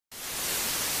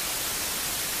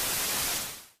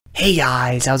Hey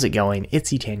guys, how's it going?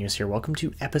 It's Etanios here. Welcome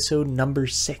to episode number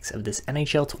 6 of this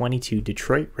NHL 22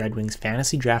 Detroit Red Wings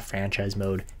Fantasy Draft Franchise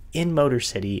Mode in Motor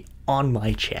City on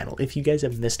my channel. If you guys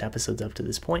have missed episodes up to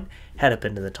this point, head up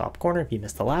into the top corner. If you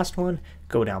missed the last one,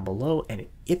 go down below. And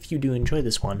if you do enjoy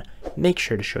this one, make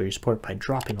sure to show your support by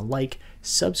dropping a like,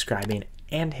 subscribing,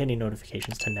 and hitting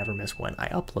notifications to never miss when I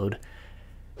upload.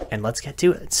 And let's get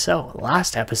to it. So,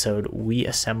 last episode, we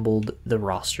assembled the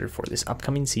roster for this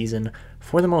upcoming season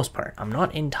for the most part. I'm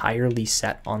not entirely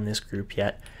set on this group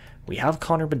yet. We have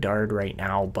Connor Bedard right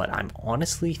now, but I'm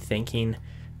honestly thinking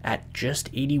at just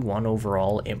 81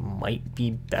 overall, it might be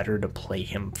better to play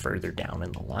him further down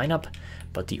in the lineup.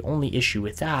 But the only issue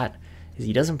with that is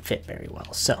he doesn't fit very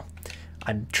well. So,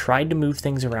 I've tried to move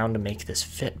things around to make this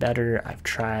fit better. I've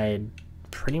tried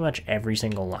pretty much every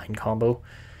single line combo.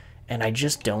 And I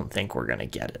just don't think we're going to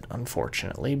get it,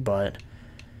 unfortunately. But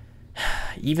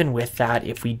even with that,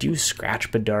 if we do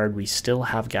scratch Bedard, we still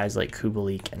have guys like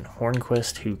Kubalik and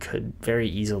Hornquist who could very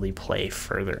easily play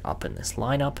further up in this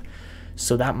lineup.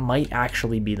 So that might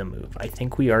actually be the move. I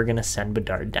think we are going to send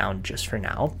Bedard down just for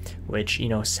now, which, you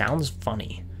know, sounds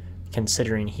funny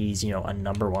considering he's, you know, a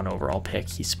 #1 overall pick.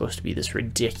 He's supposed to be this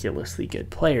ridiculously good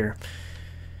player.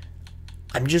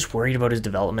 I'm just worried about his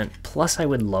development. Plus, I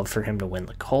would love for him to win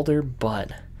the Calder,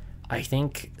 but I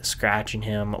think scratching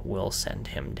him will send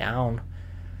him down.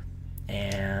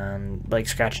 And, like,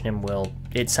 scratching him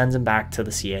it sends him back to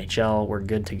the CHL. We're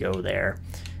good to go there.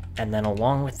 And then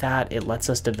along with that, it lets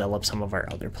us develop some of our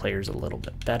other players a little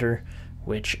bit better,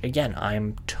 which, again,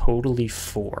 I'm totally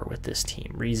for with this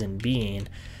team. Reason being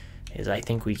is I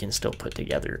think we can still put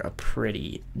together a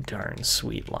pretty darn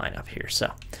sweet lineup here.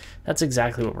 So that's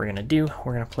exactly what we're going to do.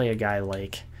 We're going to play a guy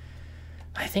like,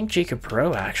 I think Jacob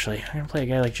Perreault, actually. We're going to play a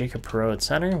guy like Jacob Perreault at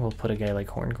center. We'll put a guy like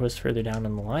Hornquist further down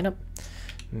in the lineup.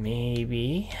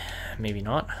 Maybe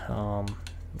not.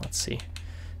 Let's see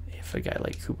if a guy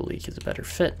like Kubalik is a better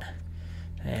fit.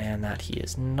 And that he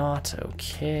is not.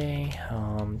 Okay.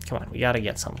 Come on, we got to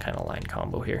get some kind of line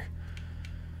combo here.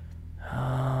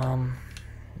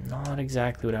 Not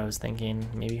exactly what I was thinking.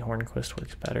 Maybe Hornquist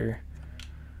works better.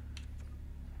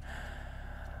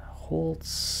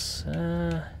 Holtz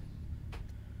or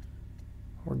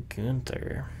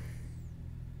Guenther.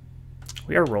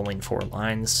 We are rolling 4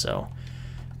 lines, so.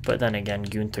 But then again,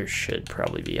 Guenther should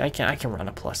probably be. I can run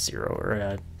a +0 or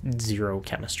a 0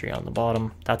 chemistry on the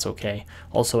bottom. That's okay.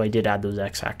 Also, I did add those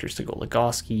X factors to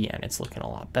Slafkovsky, and it's looking a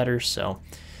lot better. So,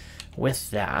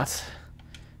 with that.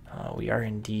 We are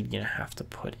indeed going to have to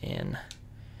put in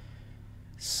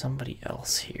somebody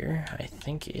else here. I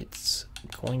think it's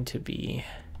going to be...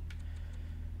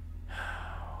 I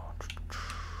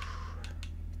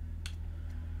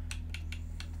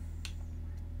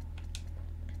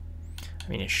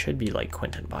mean, it should be like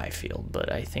Quinton Byfield,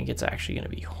 but I think it's actually going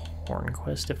to be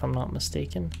Hornquist, if I'm not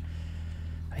mistaken.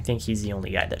 I think he's the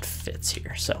only guy that fits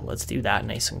here. So let's do that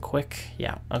nice and quick.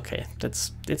 Yeah, okay.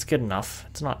 It's good enough.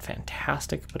 It's not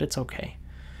fantastic, but it's okay.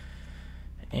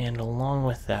 And along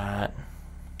with that,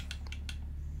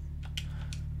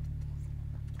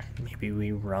 maybe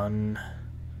we run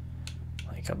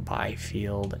like a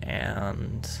Byfield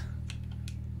and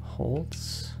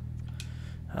Holtz.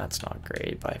 That's not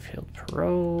great. Byfield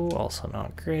Perreault, also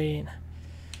not great.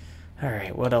 All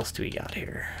right, what else do we got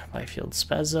here? Byfield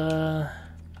Spezza.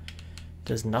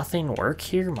 Does nothing work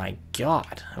here? My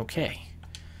God. Okay.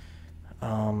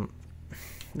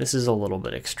 This is a little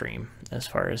bit extreme as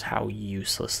far as how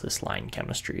useless this line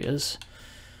chemistry is.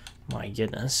 My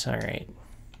goodness. All right.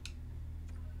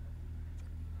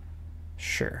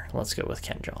 Sure. Let's go with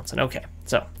Ken Johnson. Okay.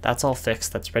 So that's all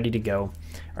fixed. That's ready to go.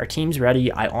 Our team's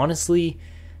ready. I honestly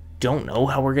don't know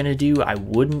how we're going to do. I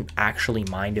wouldn't actually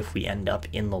mind if we end up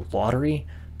in the lottery,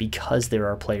 because there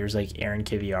are players like Aaron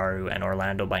Kiviaru and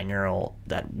Orlando Bineural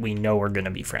that we know are going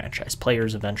to be franchise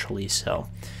players eventually. So,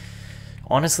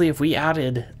 honestly, if we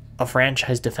added a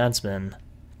franchise defenseman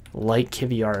like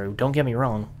Kiviaru, don't get me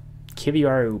wrong,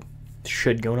 Kiviaru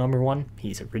should go #1.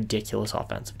 He's a ridiculous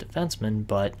offensive defenseman,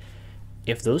 but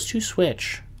if those two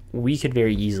switch, we could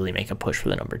very easily make a push for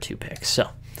the #2 pick.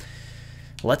 So,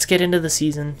 let's get into the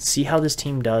season, see how this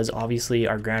team does. Obviously,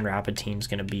 our Grand Rapid team is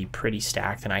going to be pretty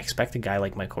stacked, and I expect a guy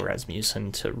like Michael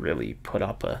Rasmussen to really put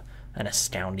up an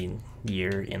astounding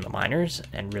year in the minors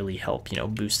and really help, you know,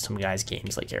 boost some guys'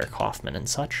 games like Eric Hoffman and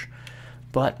such.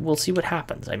 But we'll see what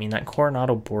happens. I mean, that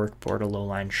Coronato Bordeleau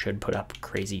line should put up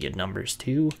crazy good numbers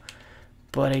too.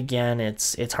 But again,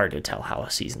 it's hard to tell how a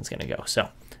season's going to go. So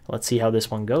let's see how this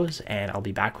one goes, and I'll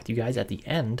be back with you guys at the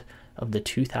end of the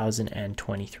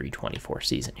 2023-24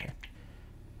 season here.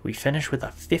 We finished with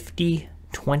a 50,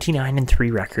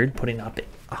 29-3 record, putting up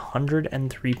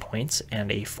 103 points,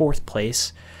 and a 4th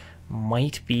place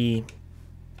might be,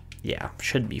 yeah,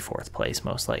 should be 4th place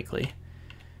most likely.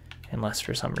 Unless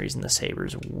for some reason the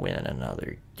Sabres win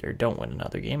another, or don't win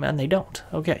another game, and they don't.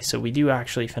 Okay, so we do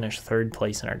actually finish 3rd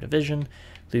place in our division.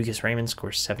 Lucas Raymond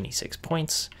scores 76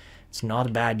 points. It's not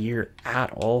a bad year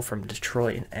at all from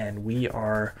Detroit, and we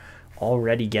are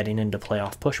already getting into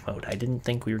playoff push mode. I didn't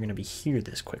think we were going to be here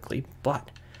this quickly,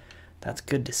 but that's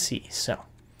good to see. So,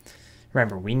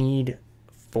 remember, we need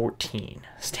 14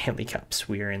 Stanley Cups.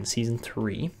 We are in Season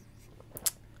 3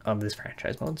 of this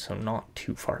franchise mode, so not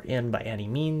too far in by any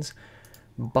means.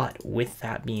 But with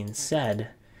that being said,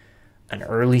 an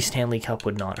early Stanley Cup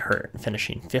would not hurt.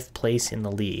 Finishing 5th place in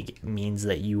the league means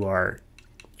that you are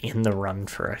in the run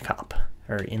for a cup,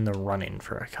 or in the run-in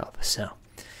for a cup. So,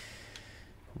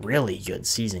 really good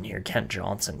season here. Kent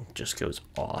Johnson just goes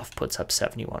off, puts up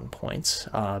 71 points.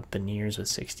 Beniers with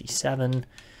 67.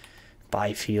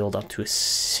 Byfield up to a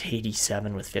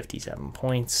 87 with 57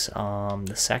 points.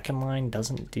 The second line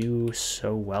doesn't do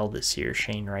so well this year.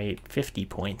 Shane Wright, 50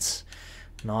 points.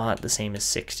 Not the same as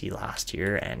 60 last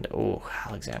year. And, oh,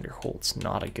 Alexander Holtz,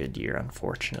 not a good year,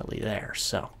 unfortunately, there.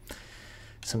 So,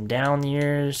 some down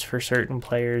years for certain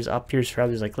players, up years for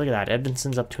others. Like, look at that.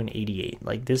 Edvinsson's up to an 88.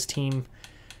 Like, this team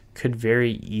could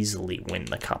very easily win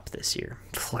the cup this year.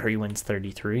 Fleury wins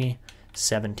 33.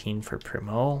 17 for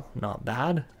Perreault. Not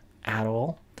bad at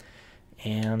all.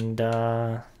 And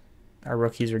our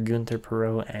rookies are Guenther,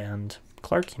 Perreault, and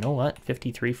Clarke. You know what?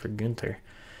 53 for Guenther.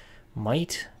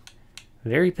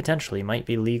 Very potentially might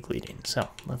be league leading. So,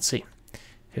 let's see.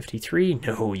 53.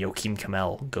 No, Joakim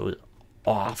Kamel goes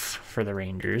off for the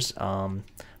Rangers.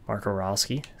 Marco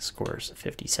Rossi scores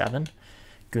 57.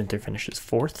 Guenther finishes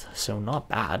 4th, so not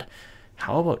bad.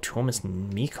 How about Thomas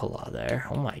Mikola there?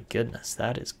 Oh my goodness,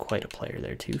 that is quite a player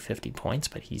there too. 50 points,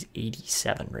 but he's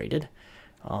 87 rated.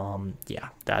 Yeah,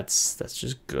 that's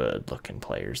just good looking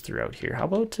players throughout here. How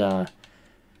about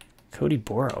Cody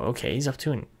Boro? Okay, he's up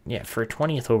to for a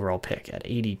 20th overall pick at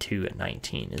 82 at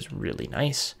 19 is really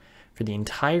nice. For the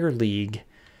entire league,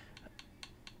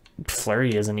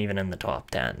 Fleury isn't even in the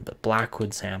top 10, but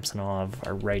Blackwood, Samsonov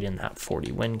are right in that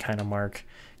 40 win kind of mark.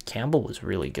 Campbell was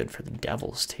really good for the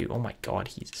Devils too. Oh my god,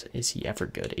 is he ever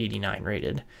good? 89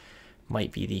 rated.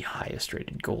 Might be the highest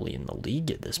rated goalie in the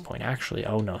league at this point, actually.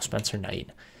 Oh no, Spencer Knight.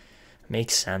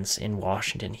 Makes sense. In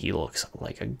Washington, he looks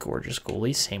like a gorgeous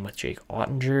goalie. Same with Jake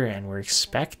Ottinger, and we're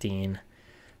expecting,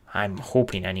 I'm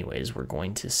hoping anyways, we're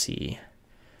going to see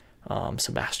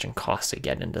Sebastian Cossa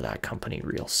get into that company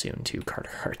real soon too.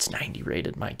 Carter Hart's 90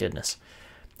 rated, my goodness.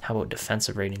 How about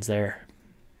defensive ratings there?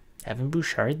 Evan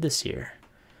Bouchard this year.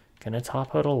 Gonna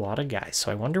top out a lot of guys.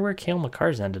 So I wonder where Cale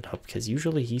Makar's ended up, because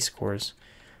usually he scores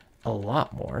a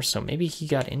lot more. So maybe he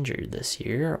got injured this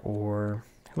year, or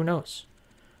who knows?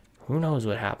 Who knows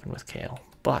what happened with Cale?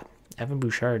 But Evan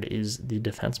Bouchard is the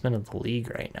defenseman of the league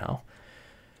right now.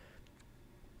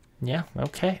 Yeah,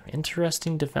 okay.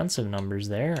 Interesting defensive numbers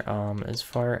there. As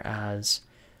far as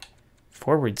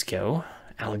forwards go,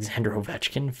 Alexander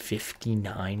Ovechkin,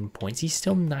 59 points. He's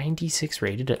still 96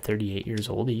 rated at 38 years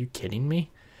old. Are you kidding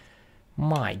me?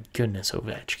 My goodness,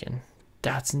 Ovechkin.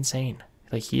 That's insane.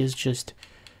 Like, he is just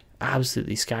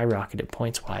absolutely skyrocketed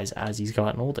points-wise as he's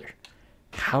gotten older.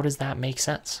 How does that make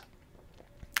sense?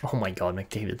 Oh my god,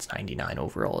 McDavid's 99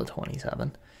 overall at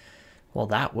 27. Well,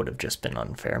 that would have just been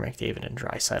unfair. McDavid and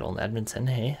Draisaitl and Edvinsson,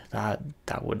 hey,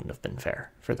 that wouldn't have been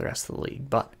fair for the rest of the league.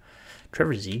 But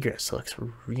Trevor Zegras looks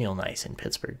real nice in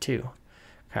Pittsburgh, too.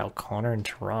 Kyle Connor in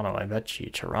Toronto. I bet you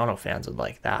Toronto fans would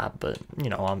like that, but, you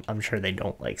know, I'm sure they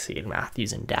don't like seeing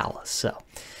Matthews in Dallas. So,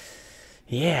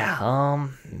 yeah,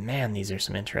 man, these are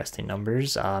some interesting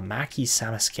numbers. Maki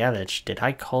Samoskevich, did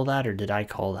I call that or did I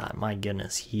call that? My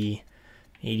goodness, he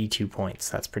 82 points.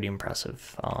 That's pretty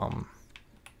impressive.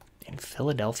 In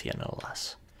Philadelphia, no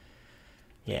less.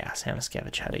 Yeah,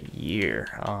 Samoskevich had a year.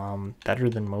 Better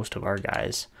than most of our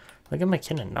guys. Look at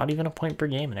McKinnon, not even a point per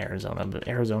game in Arizona, but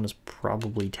Arizona's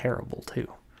probably terrible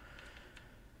too.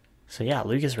 So yeah,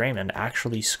 Lucas Raymond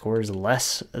actually scores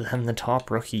less than the top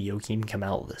rookie Joakim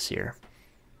Kamel this year.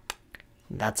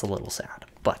 That's a little sad,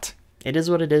 but it is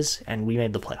what it is, and we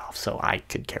made the playoffs, so I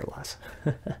could care less.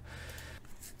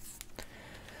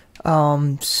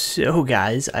 So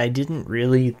guys, I didn't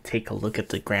really take a look at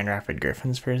the Grand Rapids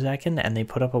Griffins for a second, and they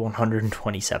put up a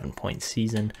 127 point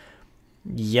season,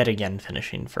 yet again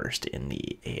finishing first in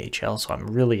the AHL, so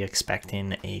I'm really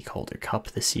expecting a Calder Cup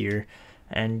this year,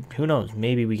 and who knows,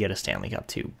 maybe we get a Stanley Cup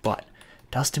too. But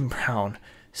Dustin Brown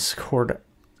scored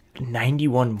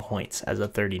 91 points as a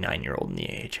 39-year-old in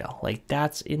the AHL. Like,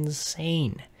 that's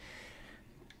insane.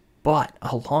 But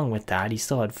along with that, he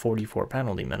still had 44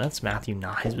 penalty minutes. Matthew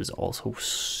Knies was also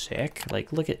sick.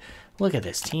 Like, look at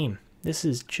this team. This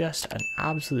is just an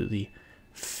absolutely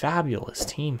fabulous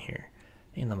team here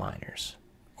in the minors.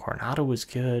 Coronato was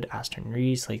good. Aston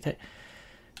Reese, like that.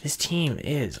 This team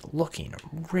is looking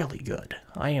really good.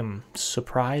 I am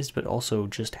surprised, but also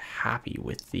just happy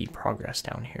with the progress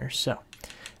down here. So,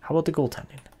 how about the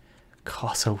goaltending?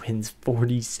 Cossa wins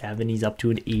 47. He's up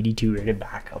to an 82 rated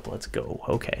backup. Let's go.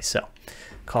 Okay, so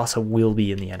Cossa will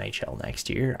be in the NHL next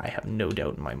year. I have no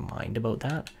doubt in my mind about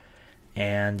that.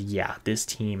 And yeah, this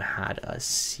team had a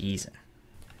season.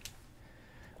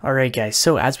 All right, guys,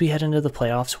 so as we head into the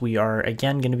playoffs, we are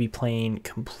again going to be playing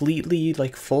completely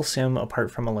like full sim apart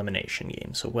from elimination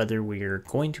games. So whether we're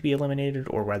going to be eliminated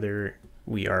or whether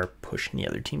we are pushing the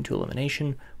other team to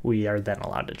elimination, we are then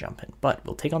allowed to jump in. But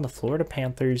we'll take on the Florida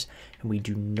Panthers, and we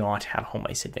do not have home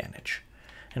ice advantage.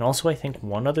 And also, I think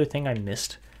one other thing I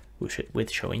missed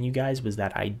with showing you guys was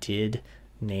that I did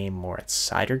name Moritz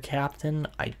Seider captain.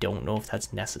 I don't know if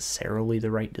that's necessarily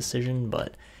the right decision,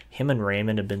 but him and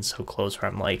Raymond have been so close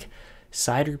where I'm like,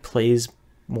 Seider plays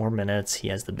more minutes, he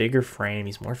has the bigger frame,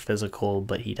 he's more physical,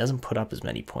 but he doesn't put up as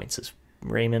many points as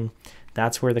Raymond.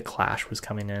 That's where the clash was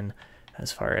coming in,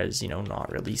 as far as, you know,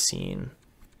 not really seeing,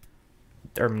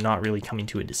 or not really coming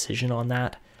to a decision on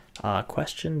that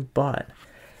question. But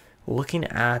looking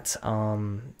at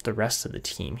the rest of the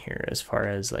team here, as far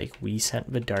as like we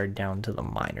sent Bedard down to the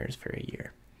minors for a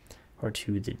year, or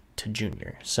to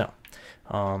junior. So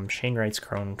Shane Wright's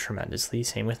grown tremendously.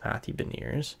 Same with Matty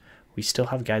Beniers. We still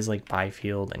have guys like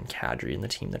Byfield and Kadri in the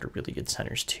team that are really good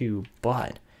centers too.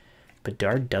 But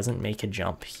Bedard doesn't make a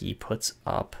jump. He puts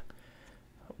up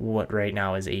what right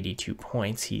now is 82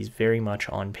 points. He's very much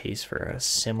on pace for a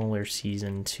similar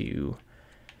season to,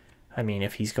 I mean,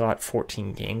 if he's got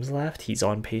 14 games left, he's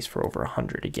on pace for over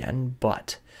 100 again,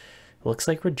 but it looks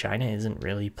like Regina isn't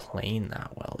really playing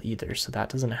that well either, so that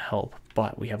doesn't help.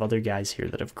 But we have other guys here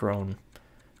that have grown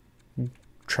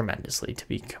tremendously, to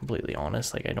be completely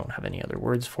honest. Like, I don't have any other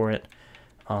words for it.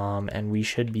 And we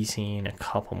should be seeing a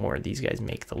couple more of these guys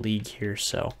make the league here,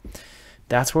 so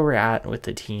that's where we're at with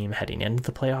the team heading into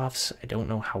the playoffs. I don't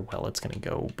know how well it's going to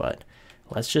go, but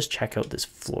let's just check out this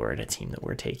Florida team that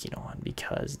we're taking on,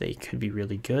 because they could be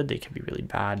really good, they could be really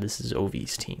bad. This is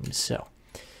OV's team, so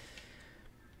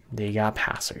they got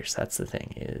passers. That's the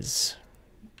thing, is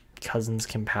Cousins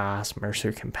can pass,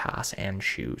 Mercer can pass and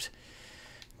shoot.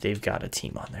 They've got a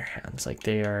team on their hands. Like,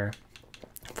 they are,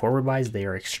 forward-wise, they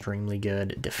are extremely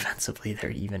good. Defensively, they're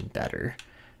even better.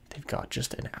 They've got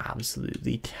just an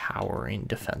absolutely towering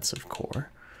defensive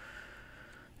core.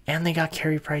 And they got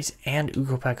Carey Price and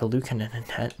Ukko-Pekka Luukkonen in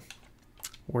net.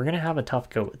 We're going to have a tough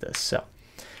go with this. So,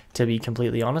 to be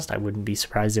completely honest, I wouldn't be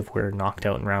surprised if we're knocked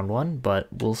out in round one, but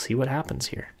we'll see what happens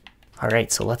here. All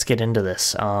right, so let's get into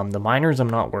this. The minors I'm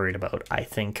not worried about. I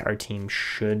think our team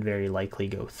should very likely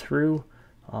go through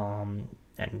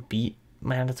and beat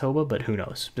Manitoba, but who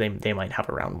knows? They might have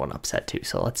a round one upset too,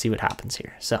 so let's see what happens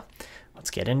here. So,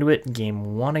 let's get into it.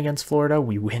 Game 1 against Florida,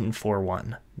 we win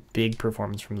 4-1. Big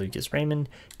performance from Lucas Raymond.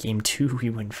 Game 2, we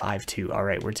win 5-2. All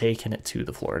right, we're taking it to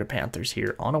the Florida Panthers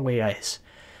here on away ice.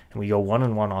 And we go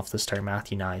 1-1 off the start.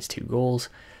 Matthew Knies, 2 goals.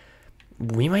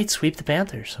 We might sweep the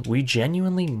Panthers. We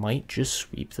genuinely might just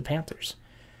sweep the Panthers.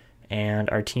 And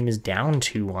our team is down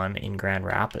 2-1 in Grand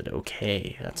Rapid.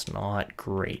 Okay, that's not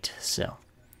great. So,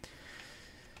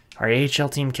 our AHL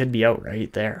team could be out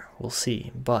right there. We'll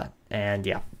see. But, and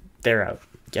yeah, they're out,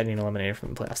 getting eliminated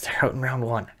from the playoffs. They're out in round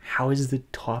one. How is the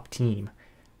top team,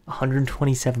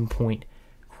 127-point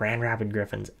Grand Rapid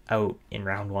Griffins, out in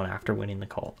round one after winning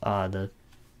the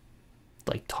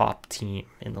top team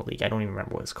in the league? I don't even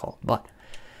remember what it's called. But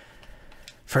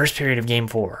first period of game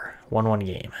 4, 1-1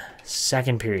 game.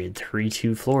 Second period,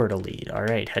 3-2 Florida lead. All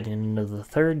right, heading into the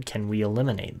third, can we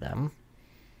eliminate them?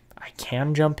 I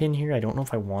can jump in here. I don't know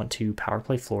if I want to. Power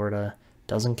play Florida.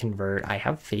 Doesn't convert. I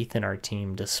have faith in our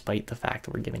team despite the fact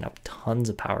that we're giving up tons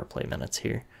of power play minutes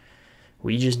here.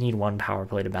 We just need one power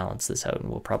play to balance this out, and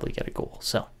we'll probably get a goal.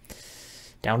 So,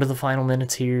 down to the final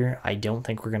minutes here. I don't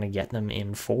think we're going to get them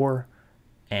in 4.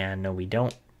 And no, we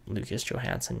don't. Lucas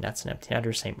Johansson nets an empty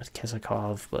netter. Same with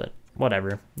Kisakov, but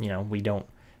whatever. You know, we don't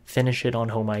finish it on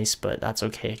home ice, but that's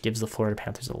okay. It gives the Florida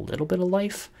Panthers a little bit of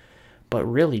life. But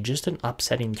really, just an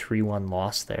upsetting 3-1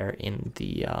 loss there in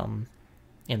the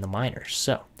minors.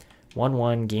 So,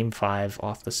 1-1, game 5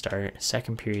 off the start.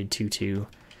 Second period, 2-2.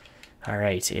 All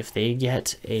right, if they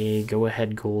get a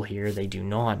go-ahead goal here, they do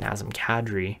not. Nazem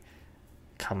Kadri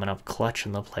coming up clutch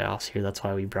in the playoffs here. That's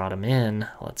why we brought him in.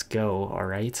 Let's go. All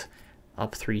right.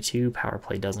 Up 3-2, power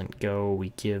play doesn't go.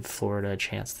 We give Florida a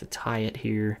chance to tie it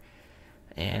here.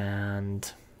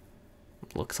 And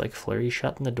looks like Fleury's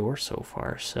shutting the door so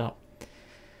far. So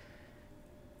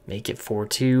make it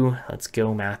 4-2. Let's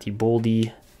go. Matthew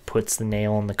Boldy puts the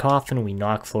nail in the coffin. We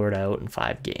knock Florida out in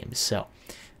 5 games. So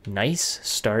nice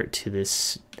start to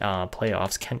this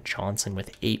playoffs. Kent Johnson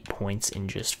with 8 points in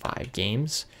just 5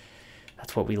 games.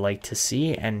 That's what we like to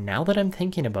see. And now that I'm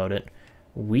thinking about it,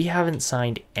 we haven't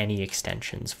signed any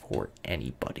extensions for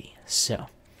anybody. So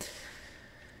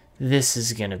this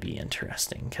is going to be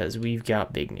interesting because we've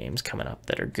got big names coming up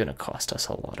that are going to cost us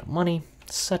a lot of money,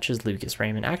 such as Lucas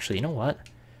Raymond. Actually, you know what?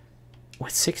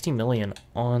 With 60 million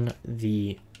on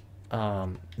the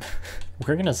we're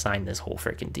going to sign this whole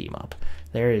freaking team up.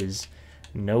 There is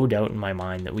no doubt in my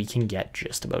mind that we can get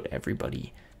just about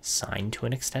everybody signed to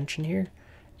an extension here.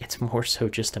 It's more so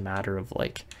just a matter of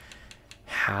like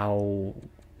how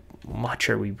much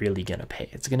are we really going to pay.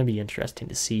 It's going to be interesting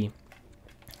to see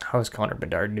how's Connor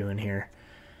Bedard doing here.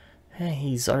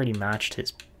 He's already matched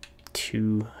his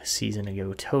 2 season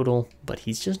ago total, but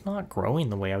he's just not growing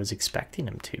the way I was expecting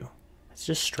him to. It's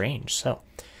just strange. So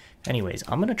anyways,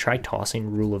 I'm going to try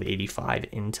tossing Rule of 85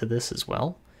 into this as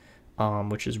well,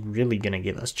 which is really going to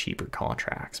give us cheaper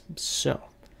contracts. So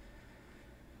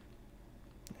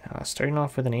starting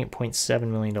off with an $8.7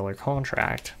 million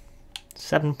contract,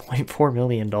 $7.4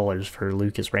 million for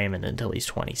Lucas Raymond until he's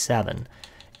 27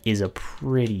 is a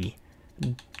pretty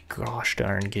gosh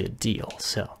darn good deal.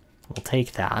 So we'll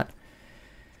take that.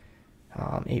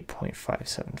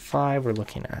 8.575, we're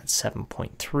looking at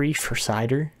 7.3 for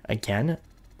Seider. Again,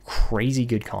 crazy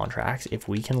good contracts. If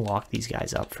we can lock these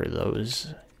guys up for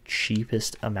those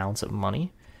cheapest amounts of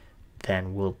money,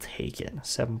 then we'll take it.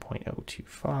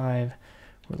 7.025,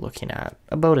 we're looking at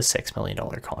about a $6 million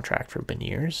contract for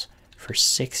Beniers for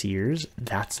 6 years.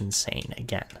 That's insane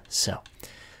again. So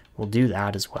we'll do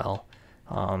that as well.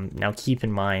 Now keep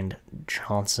in mind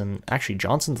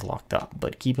Johnson's locked up,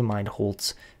 but keep in mind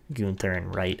Holtz, Guenther,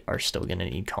 and Wright are still going to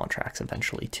need contracts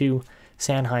eventually too.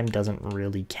 Sanheim doesn't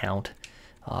really count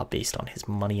based on his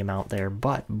money amount there,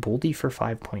 but Boldy for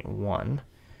 5.1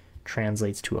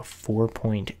 translates to a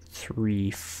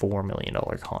 $4.34 million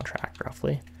contract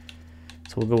roughly.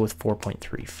 So we'll go with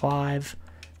 4.35.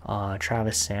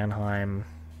 Travis Sanheim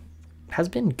has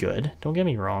been good, don't get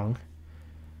me wrong,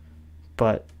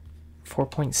 but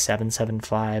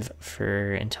 4.775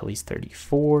 for until he's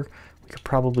 34. We could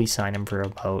probably sign him for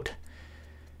about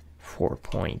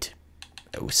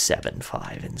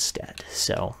 4.075 instead.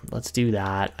 So let's do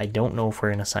that. I don't know if we're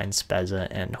going to sign Spezza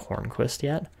and Hornquist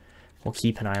yet. We'll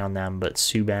keep an eye on them, but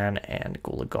Subban and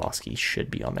Goligoski should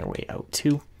be on their way out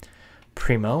too.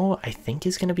 Perreault, I think,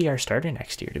 is going to be our starter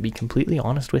next year, to be completely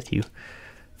honest with you.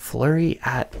 Fleury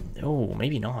at, oh,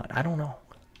 maybe not. I don't know.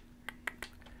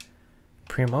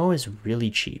 Perreault is really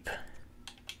cheap.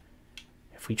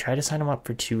 If we try to sign him up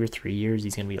for 2 or 3 years,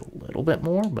 he's going to be a little bit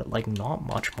more, but like not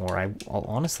much more. I'll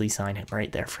honestly sign him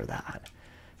right there for that.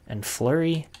 And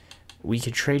Fleury, we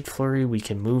could trade Fleury, we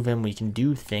can move him, we can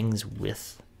do things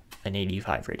with an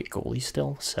 85 rated goalie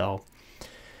still. So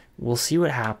we'll see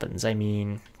what happens. I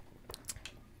mean,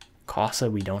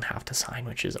 Cossa we don't have to sign,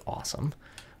 which is awesome.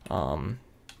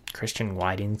 Christian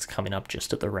Whiting's coming up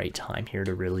just at the right time here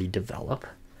to really develop.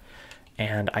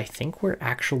 And I think we're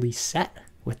actually set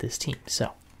with this team.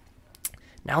 So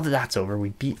now that that's over, we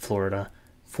beat Florida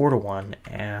 4-1,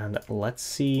 and let's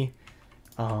see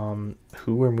who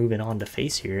we're moving on to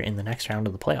face here in the next round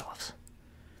of the playoffs.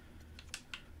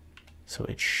 So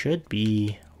it should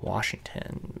be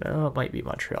Washington. No, it might be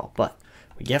Montreal, but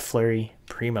we get Fleury,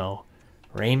 Perreault,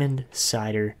 Raymond,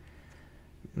 Seider,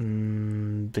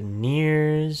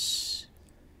 Beniers.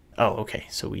 Oh, okay,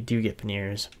 so we do get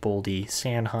Beniers, Boldy,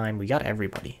 Sanheim. We got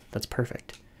everybody. That's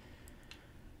perfect.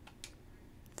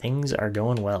 Things are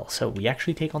going well. So we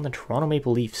actually take on the Toronto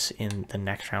Maple Leafs in the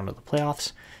next round of the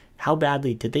playoffs. How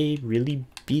badly? Did they really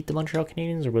beat the Montreal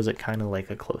Canadiens, or was it kind of like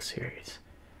a close series?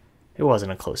 It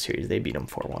wasn't a close series. They beat them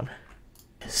 4-1.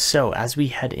 So as we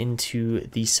head into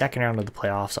the second round of the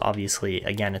playoffs, obviously,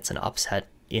 again, it's an upset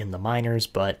in the minors,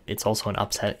 but it's also an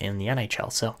upset in the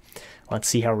NHL. So let's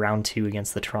see how round 2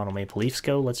 against the Toronto Maple Leafs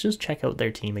go. Let's just check out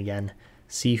their team again,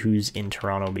 see who's in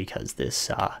Toronto, because this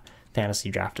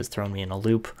fantasy draft has thrown me in a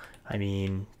loop. I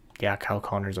mean, yeah, Kyle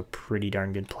Connor's a pretty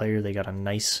darn good player. They got a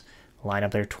nice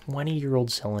lineup there. 20-year-old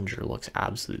Sillinger looks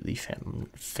absolutely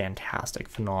fantastic,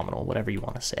 phenomenal, whatever you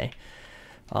want to say.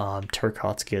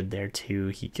 Turcotte's good there too.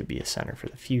 He could be a center for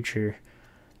the future.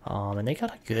 And they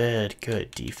got a good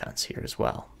defense here as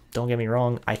well. Don't get me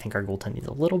wrong, I think our goaltending is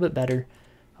a little bit better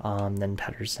than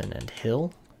Pettersson and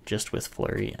Hill, just with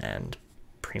Fleury and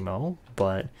Perreault,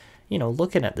 but, you know,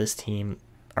 looking at this team,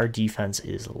 our defense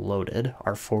is loaded.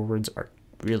 Our forwards are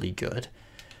really good.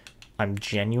 I'm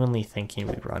genuinely thinking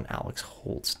we run Alex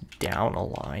Holtz down a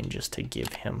line just to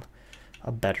give him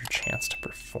a better chance to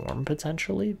perform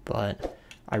potentially, but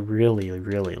I really,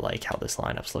 really like how this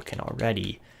lineup's looking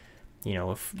already. You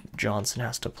know, if Johnson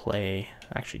has to play,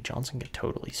 actually Johnson could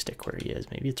totally stick where he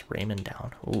is. Maybe it's Raymond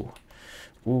down.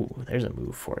 Ooh, there's a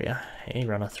move for you. Hey,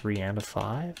 run a 3 and a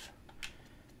 5.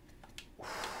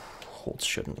 Holtz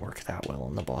shouldn't work that well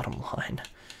on the bottom line.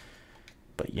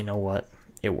 But you know what?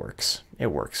 It works. It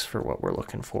works for what we're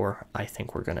looking for. I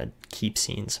think we're going to keep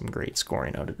seeing some great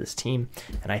scoring out of this team,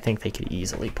 and I think they could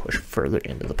easily push further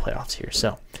into the playoffs here.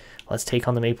 So let's take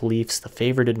on the Maple Leafs, the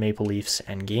favorited Maple Leafs,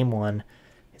 and game 1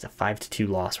 is a 5-2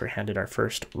 loss. We're handed our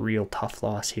first real tough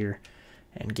loss here.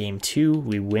 And game 2,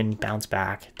 we win, bounce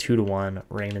back, 2-1.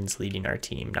 Raymond's leading our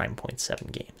team,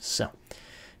 9.7 games. So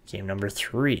game number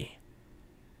 3,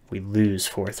 we lose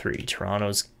 4-3.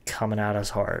 Toronto's coming at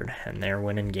us hard, and they're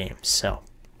winning games. So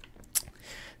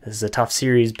this is a tough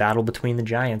series, battle between the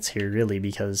Giants here, really,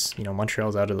 because, you know,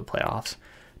 Montreal's out of the playoffs.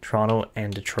 Toronto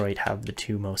and Detroit have the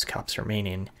 2 most cups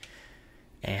remaining.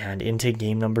 And into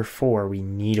game number 4, we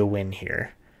need a win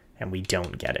here, and we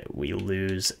don't get it. We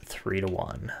lose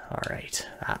 3-1. All right,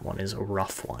 that one is a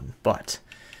rough one, but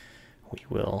we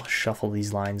will shuffle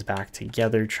these lines back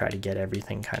together, try to get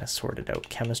everything kind of sorted out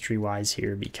chemistry-wise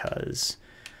here, because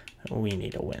we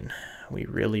need a win. We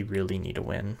really, really need a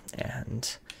win,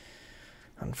 and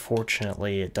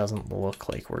unfortunately, it doesn't look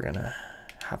like we're going to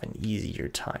have an easy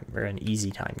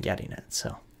time getting it.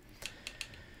 So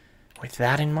with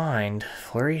that in mind,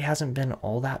 Fleury hasn't been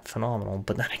all that phenomenal,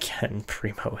 but then again,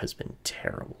 Perreault has been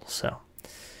terrible. So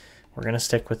we're going to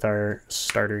stick with our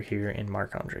starter here in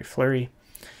Marc-Andre Fleury,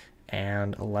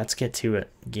 and let's get to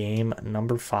it. Game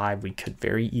number 5, we could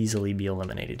very easily be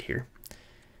eliminated here.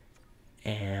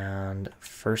 And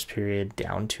first period,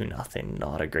 down 2-0.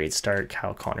 Not a great start.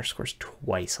 Kyle Connor scores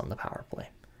twice on the power play.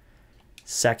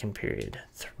 Second period,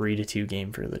 3-2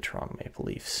 game for the Toronto Maple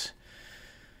Leafs.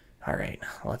 All right,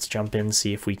 let's jump in and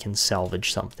see if we can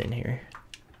salvage something here.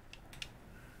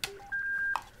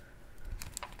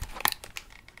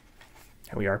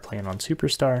 And we are playing on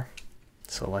Superstar,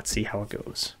 so let's see how it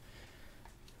goes.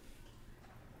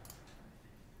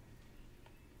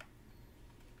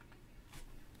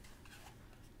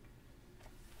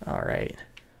 All right,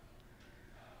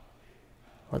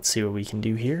 let's see what we can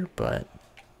do here, but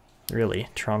really,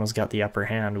 Toronto's got the upper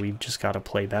hand. We've just got to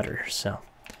play better, so.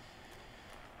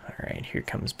 All right, here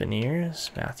comes Beniers,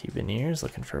 Matthew Beniers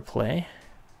looking for a play.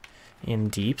 In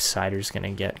deep, Seider's going to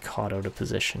get caught out of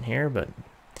position here, but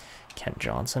Kent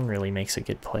Johnson really makes a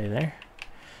good play there.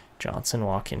 Johnson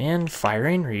walking in,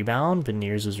 firing, rebound.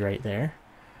 Beniers was right there.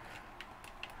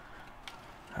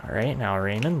 All right, now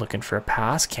Raymond looking for a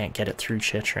pass. Can't get it through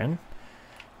Chychrun.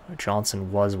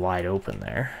 Johnson was wide open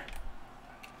there.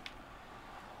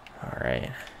 All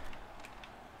right.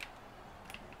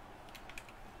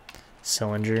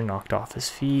 Sillinger knocked off his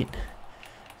feet.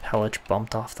 Pellich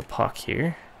bumped off the puck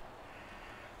here.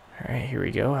 All right, here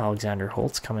we go. Alexander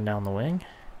Holtz coming down the wing.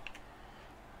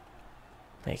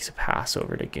 Makes a pass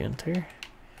over to Guenther.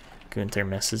 Guenther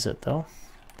misses it though.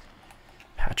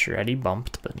 Pacioretty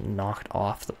bumped but knocked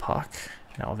off the puck.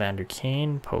 Now Vander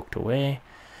Kane poked away.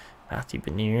 Matthew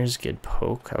Beniers, good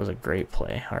poke. That was a great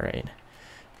play. All right.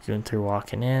 Guenther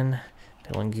walking in.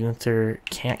 Dylan Guenther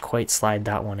can't quite slide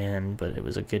that one in, but it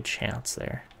was a good chance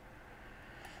there.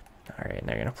 All right, and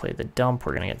they're going to play the dump.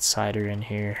 We're going to get Seider in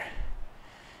here.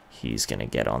 He's going to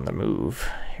get on the move.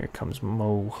 Here comes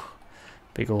Mo.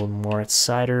 Big old Moritz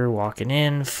Seider walking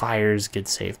in. Fires. Good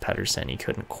save, Pettersson. He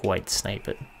couldn't quite snipe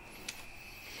it.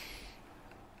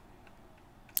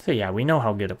 So yeah, we know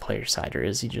how good a player Seider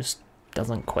is. He just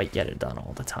doesn't quite get it done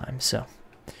all the time. So,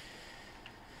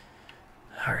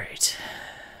 all right.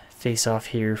 Face off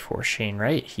here for Shane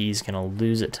Wright. He's going to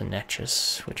lose it to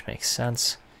Netchus, which makes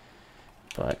sense.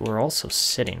 But we're also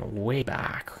sitting way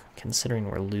back, considering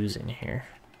we're losing here.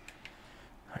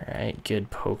 All right,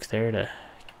 good poke there to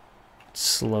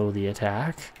slow the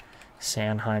attack.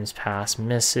 Sanheim's pass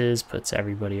misses, puts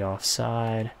everybody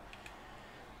offside.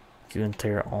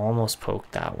 Guenther almost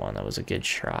poked that one. That was a good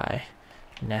try.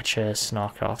 Netchus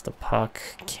knocked off the puck.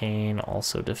 Kane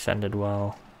also defended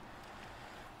well.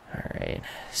 All right,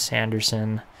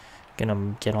 Sanderson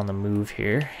gonna get on the move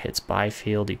here. Hits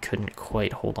Byfield. He couldn't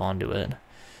quite hold on to it.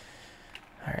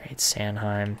 All right,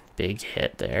 Sanheim, big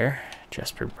hit there.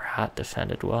 Jesper Bratt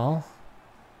defended well.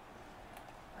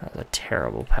 That was a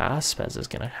terrible pass. Spez is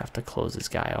gonna have to close this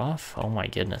guy off. Oh my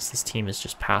goodness, this team is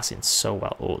just passing so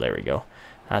well. Oh, there we go.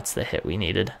 That's the hit we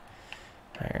needed.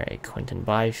 Alright, Quinton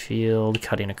Byfield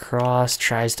cutting across,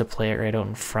 tries to play it right out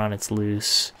in front, it's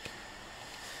loose.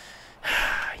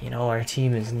 You know, our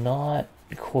team is not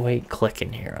quite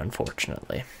clicking here,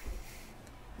 unfortunately.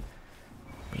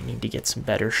 We need to get some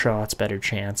better shots, better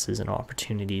chances and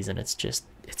opportunities, and it's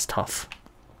tough.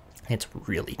 It's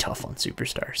really tough on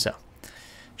Superstar. So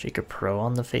Jacob Perreault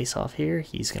on the face-off here.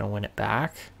 He's going to win it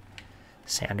back.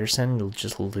 Sanderson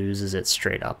just loses it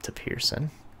straight up to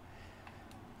Pearson.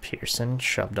 Pearson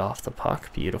shoved off the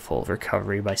puck. Beautiful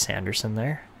recovery by Sanderson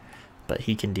there. But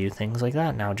he can do things like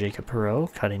that. Now Jacob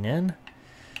Perreault cutting in.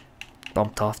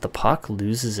 Bumped off the puck.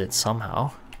 Loses it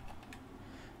somehow.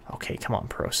 Okay, come on,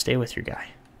 Perreault. Stay with your guy.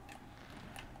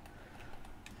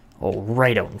 Oh,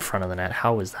 right out in front of the net.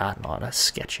 How is that not a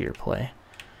sketchier play?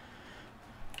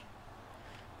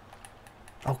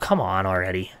 Oh, come on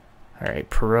already. All right,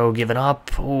 Perreault giving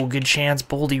up. Oh, good chance.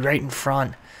 Boldy right in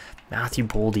front. Matthew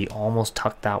Boldy almost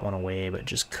tucked that one away, but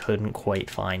just couldn't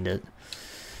quite find it.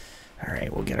 All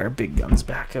right, we'll get our big guns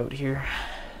back out here.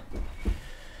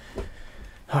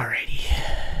 Alrighty.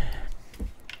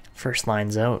 First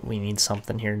line's out. We need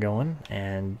something here going,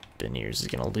 and Beniers is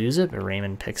going to lose it, but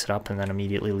Ramyond picks it up and then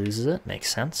immediately loses it.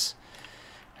 Makes sense.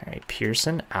 All right,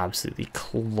 Pearson absolutely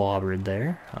clobbered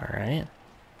there. All right.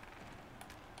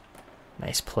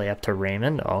 Nice play up to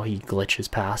Ramyond. Oh, he glitches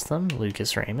past them.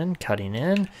 Lucas Ramyond cutting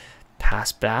in.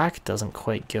 Pass back. Doesn't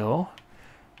quite go.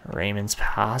 Raymond's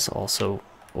pass also...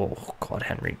 Oh, Claude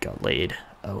Henry got laid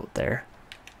out there.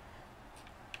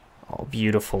 Oh,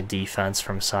 beautiful defense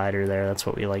from Seider there. That's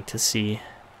what we like to see.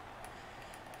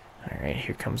 All right,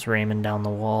 here comes Ramyond down the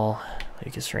wall.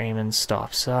 Lucas Ramyond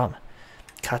stops up.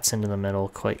 Cuts into the middle.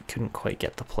 Couldn't quite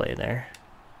get the play there.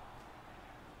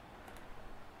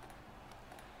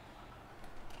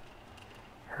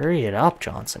 Hurry it up,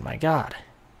 Johnson. My God.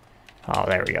 Oh,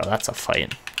 there we go. That's a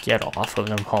fight. Get off of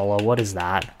him, Holla. What is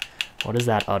that? What is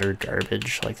that utter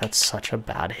garbage? Like, that's such a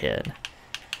bad hit.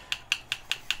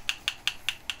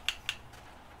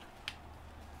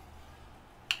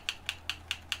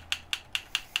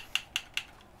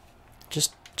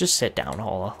 Just sit down,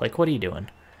 Holla. Like, what are you doing?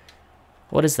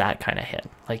 What is that kind of hit?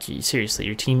 Like, seriously,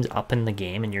 your team's up in the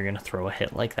game and you're going to throw a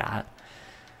hit like that?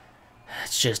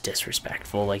 It's just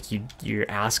disrespectful. Like, you're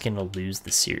asking to lose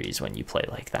the series when you play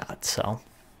like that. So,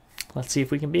 let's see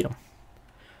if we can beat them.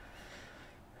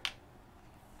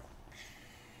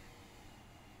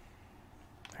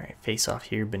 All right, face off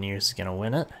here. Beniers is going to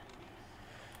win it.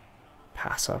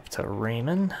 Pass up to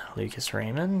Ramyond. Lucas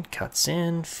Ramyond cuts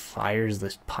in, fires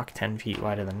the puck 10 feet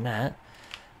wide of the net.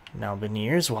 Now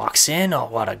Beniers walks in. Oh,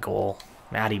 what a goal.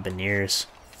 Matty Beniers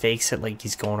fakes it like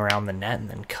he's going around the net and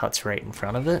then cuts right in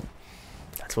front of it.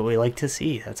 That's what we like to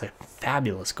see. That's a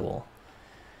fabulous goal.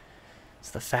 It's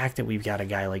the fact that we've got a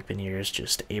guy like Beniers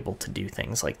just able to do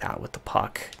things like that with the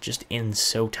puck. Just in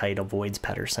so tight, avoids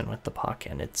Pettersson with the puck,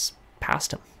 and it's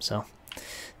past him. So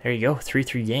there you go.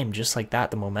 3-3 game. Just like that,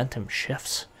 the momentum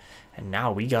shifts. And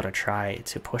now we got to try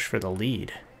to push for the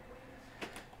lead.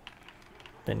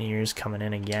 Beniers coming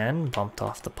in again. Bumped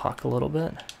off the puck a little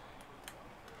bit.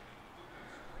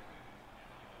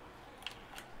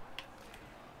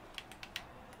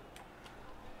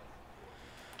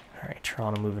 Alright,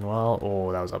 Toronto moving well.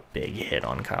 Oh, that was a big hit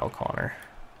on Kyle Connor.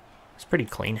 It's a pretty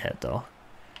clean hit, though.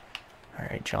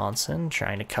 Alright, Johnson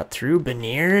trying to cut through.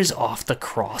 Beniers off the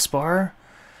crossbar.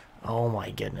 Oh my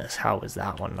goodness, how was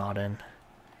that one not in?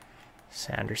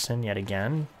 Sanderson yet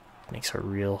again makes a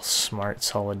real smart,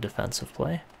 solid defensive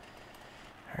play.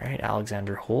 Alright,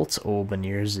 Alexander Holtz. Oh,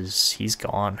 Beniers he's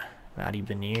gone. Matty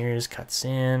Beniers cuts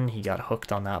in. He got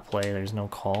hooked on that play. There's no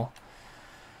call.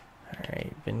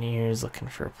 Alright, Beniers looking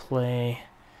for a play.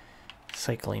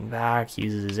 Cycling back,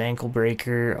 uses his ankle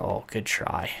breaker. Oh, good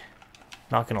try.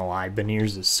 Not gonna lie,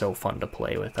 Beniers is so fun to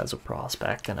play with as a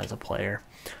prospect and as a player.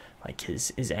 Like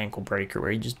his ankle breaker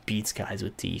where he just beats guys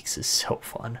with dekes is so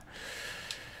fun.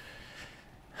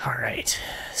 Alright,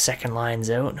 second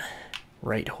line's out.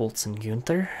 Wright, Holtz, and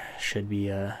Guenther. Should be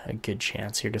a good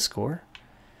chance here to score.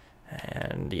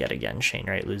 And yet again, Shane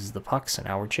Wright loses the puck, so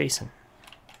now we're chasing.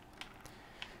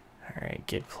 Alright,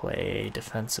 good play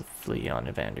defensively on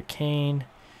Evander Kane.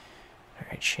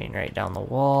 Alright, Shane Wright down the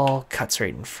wall. Cuts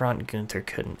right in front. Guenther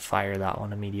couldn't fire that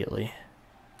one immediately.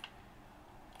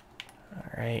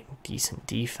 Alright, decent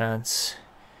defense.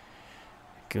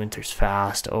 Guenther's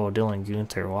fast. Oh, Dylan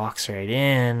Guenther walks right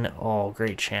in. Oh,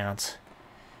 great chance.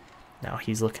 Now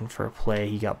he's looking for a play.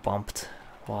 He got bumped.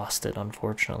 Lost it,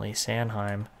 unfortunately.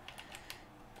 Sanheim.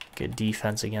 Good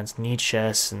defense against Nietzsche,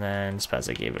 and then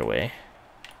Spezza gave it away.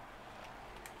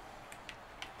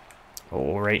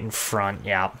 Oh, right in front.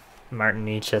 Yeah.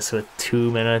 Martinez with 2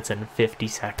 minutes and 50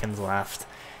 seconds left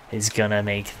is going to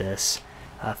make this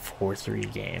a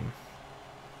 4-3 game.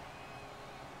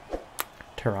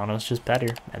 Toronto's just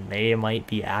better, and they might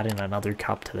be adding another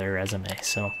cup to their resume,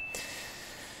 so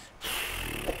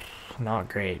not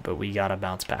great, but we got to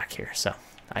bounce back here. So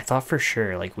I thought for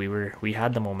sure, like, we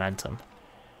had the momentum.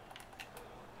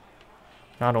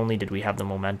 Not only did we have the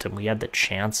momentum, we had the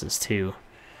chances too.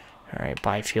 All right,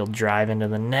 Byfield drive into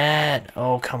the net.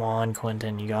 Oh, come on,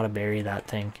 Quinton, you got to bury that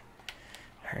thing.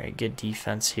 All right, good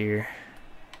defense here.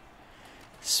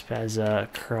 Spezza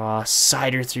across,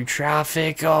 Seider through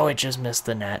traffic. Oh, it just missed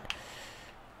the net.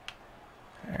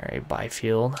 All right,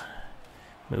 Byfield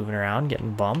moving around,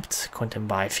 getting bumped. Quinton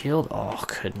Byfield, oh,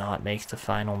 could not make the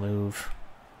final move.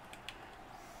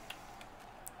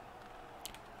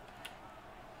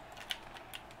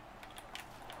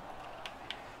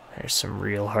 There's some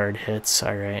real hard hits.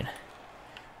 All right.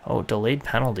 Oh, delayed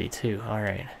penalty too. All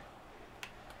right.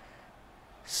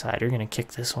 Seider going to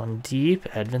kick this one deep.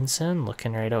 Edvinsson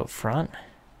looking right out front.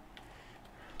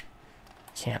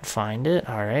 Can't find it.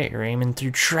 All right. Raymond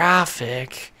through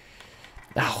traffic.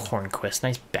 Oh, Hornquist.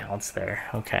 Nice bounce there.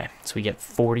 Okay. So we get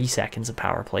 40 seconds of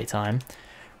power play time.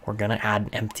 We're going to add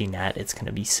an empty net. It's going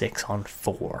to be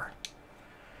 6-on-4.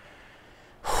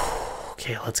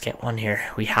 Okay, let's get one here.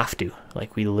 We have to.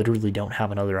 Like, we literally don't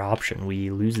have another option. We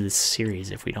lose this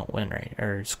series if we don't win right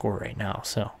or score right now.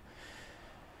 So,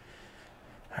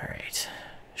 all right.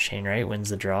 Shane Wright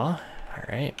wins the draw. All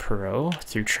right, Perreault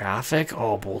through traffic.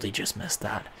 Oh, Boldy just missed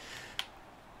that.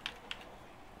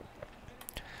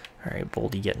 All right,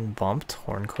 Boldy getting bumped.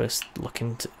 Hornquist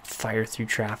looking to fire through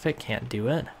traffic. Can't do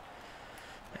it.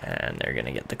 And they're going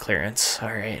to get the clearance. All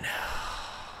right.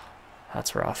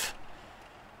 That's rough.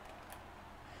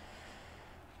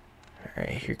 All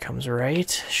right, here comes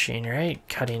Wright. Shane Wright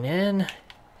cutting in.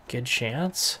 Good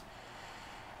chance.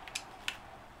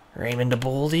 Raymond to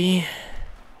Boldy.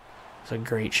 It's a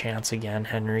great chance again.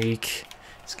 Henrique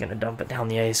is going to dump it down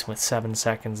the ice with 7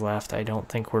 seconds left. I don't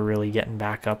think we're really getting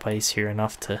back up ice here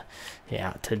enough to,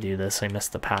 to do this. I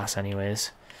missed the pass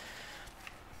anyways.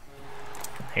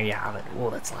 There you have it. Oh,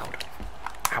 that's loud.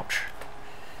 Ouch.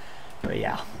 But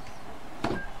yeah.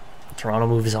 Toronto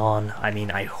moves on. I mean,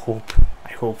 I hope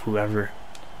whoever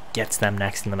gets them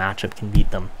next in the matchup can beat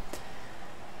them.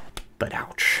 But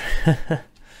ouch.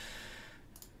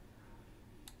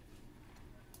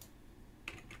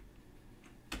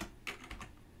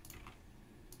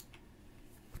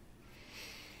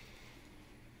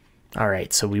 All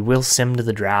right, so we will sim to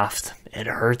the draft. It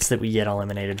hurts that we get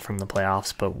eliminated from the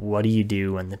playoffs, but what do you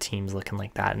do when the team's looking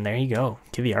like that? And there you go.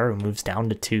 Kiviaru moves down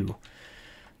to 2.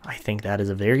 I think that is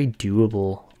a very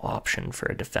doable option for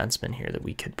a defenseman here that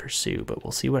we could pursue, but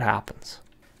we'll see what happens.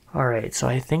 All right, so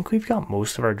I think we've got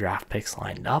most of our draft picks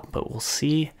lined up, but we'll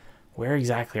see where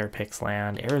exactly our picks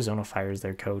land. Arizona fires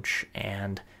their coach,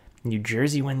 and New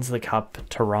Jersey wins the cup.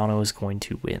 Toronto is going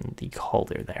to win the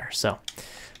Calder there. So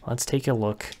let's take a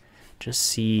look, just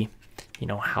see,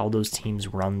 how those teams'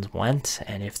 runs went,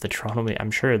 and if the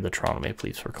I'm sure the Toronto Maple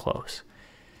Leafs were close.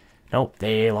 Nope,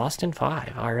 they lost in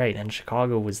 5. All right, and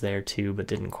Chicago was there too, but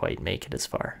didn't quite make it as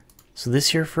far. So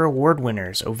this year for award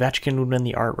winners, Ovechkin would win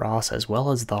the Art Ross as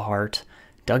well as the Hart.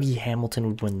 Dougie Hamilton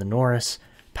would win the Norris.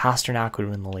 Pasternak would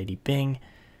win the Lady Byng.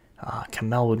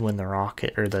 Kamel would win the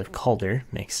Rocket, or the Calder,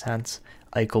 makes sense.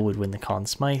 Eichel would win the Conn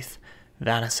Smythe.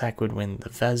 Vanasek would win the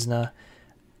Vezina.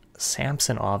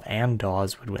 Samsonov and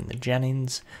Dawes would win the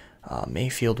Jennings.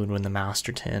 Mayfield would win the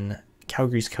Masterton.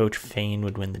 Calgary's coach Fane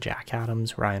would win the Jack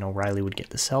Adams. Ryan O'Reilly would get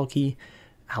the Selke.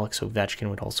 Alex Ovechkin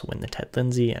would also win the Ted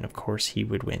Lindsay. And of course, he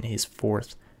would win his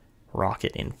 4th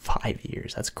Rocket in 5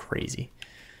 years. That's crazy.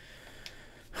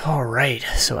 All right.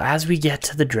 So as we get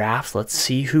to the draft, let's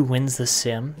see who wins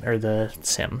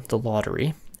the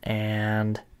lottery.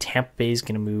 And Tampa Bay is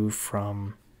going to move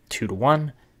from 2 to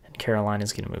 1. And Carolina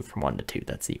is going to move from 1 to 2.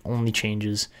 That's the only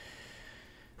changes.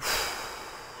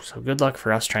 So good luck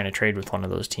for us trying to trade with one of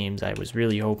those teams. I was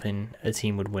really hoping a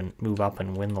team would move up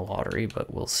and win the lottery,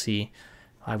 but we'll see.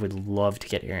 I would love to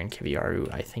get Aaron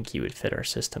Kiviaru. I think he would fit our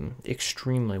system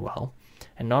extremely well.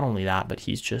 And not only that, but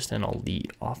he's just an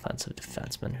elite offensive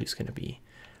defenseman who's going to be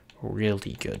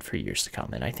really good for years to come.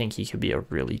 And I think he could be a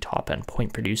really top-end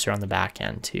point producer on the back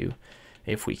end too,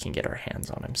 if we can get our hands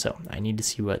on him. So I need to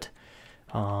see what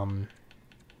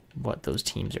those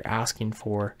teams are asking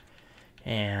for,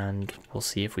 and we'll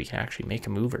see if we can actually make a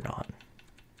move or not.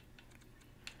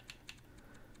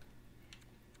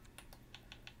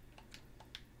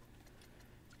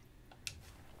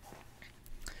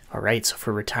 All right, so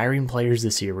for retiring players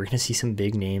this year, we're going to see some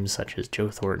big names such as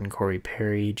Joe Thornton, Corey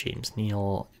Perry, James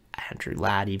Neal, Andrew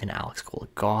Ladd, even Alex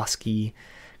Goligoski.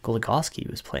 Goligoski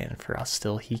was playing for us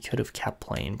still. He could have kept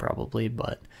playing probably,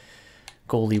 but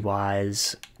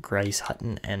goalie-wise, Grice,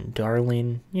 Hutton, and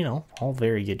Darling, you know, all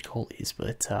very good goalies.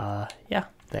 But, yeah,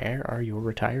 there are your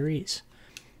retirees.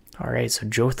 All right, so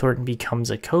Joe Thornton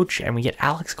becomes a coach, and we get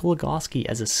Alex Goligoski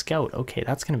as a scout. Okay,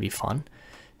 that's going to be fun.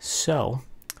 So,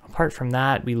 apart from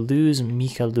that, we lose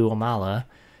Mika Luomala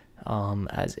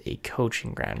as a coach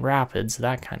in Grand Rapids.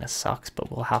 That kind of sucks,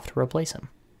 but we'll have to replace him.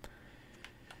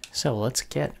 So let's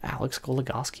get Alex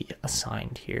Goligoski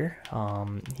assigned here.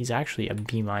 He's actually a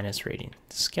B- rating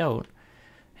scout,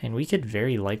 and we could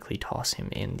very likely toss him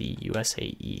in the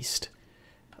USA East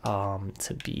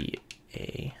to be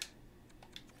a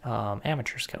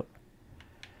amateur scout.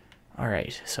 All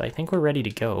right, so I think we're ready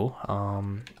to go.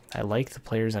 I like the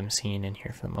players I'm seeing in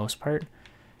here for the most part,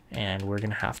 and we're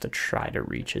gonna have to try to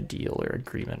reach a deal or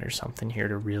agreement or something here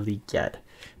to really get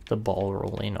the ball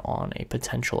rolling on a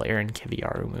potential Aaron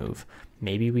Kiviaru move.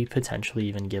 Maybe we potentially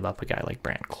even give up a guy like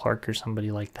Brandt, Clarke, or somebody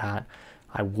like that.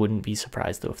 I wouldn't be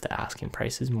surprised though if the asking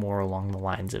price is more along the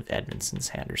lines of Edvinsson,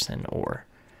 Sanderson, or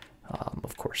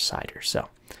of course Seider. So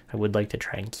I would like to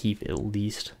try and keep at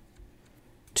least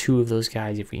 2 of those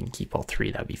guys. If we can keep all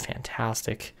 3, that'd be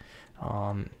fantastic.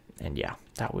 And yeah,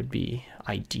 that would be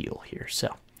ideal here.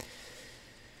 So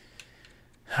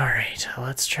all right,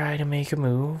 let's try to make a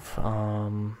move.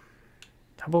 How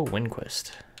about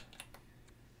Winquist?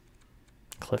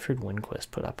 Clifford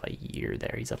Winquist put up a year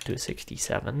there. He's up to a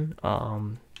 67.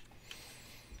 But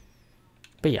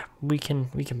yeah, we can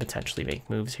potentially make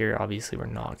moves here. Obviously, we're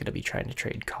not going to be trying to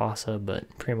trade Cossa,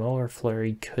 but Primo or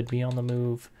Fleury could be on the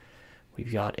move.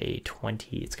 We've got a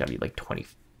 20. It's got to be like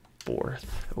 24th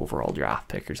overall draft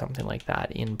pick or something like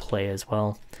that in play as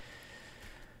well.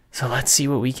 So let's see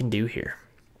what we can do here.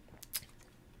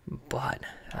 But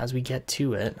as we get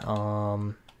to it,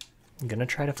 I'm going to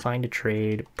try to find a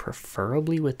trade,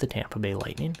 preferably with the Tampa Bay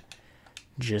Lightning.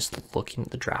 Just looking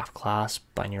at the draft class,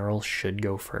 Beniers should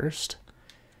go first.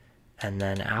 And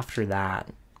then after that,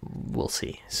 we'll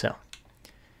see. So,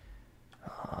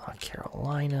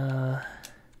 Carolina,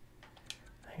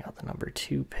 I got the number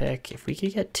 2 pick. If we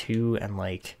could get 2 and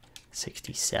like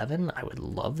 67, I would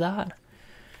love that.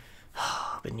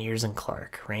 Beniers and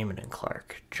Clarke, Raymond and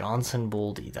Clarke, Johnson,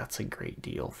 Boldy, that's a great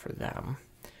deal for them.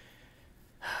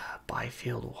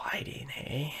 Byfield, Whiting,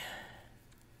 hey?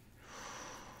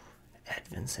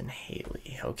 Edvinsson,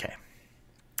 Haley, okay.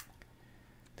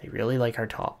 They really like our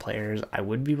top players. I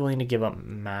would be willing to give up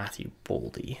Matthew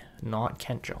Boldy, not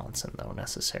Kent Johnson though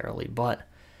necessarily, but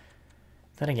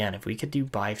then again, if we could do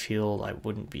Byfield, I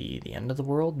wouldn't be the end of the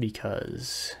world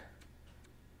because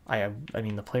I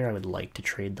mean, the player I would like to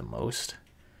trade the most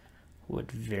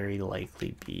would very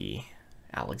likely be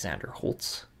Alexander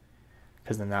Holtz,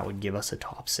 because then that would give us a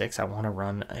top 6. I want to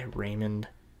run a Raymond,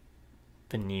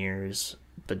 Beniers,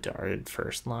 Bedard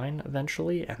first line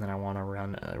eventually, and then I want to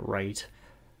run a Wright,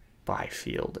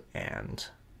 Byfield, and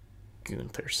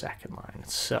Guenther second line.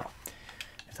 So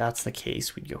if that's the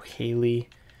case, we'd go Haley.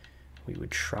 We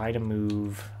would try to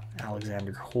move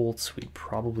Alexander Holtz. We'd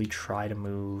probably try to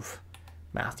move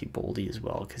Matthew Boldy as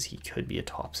well, because he could be a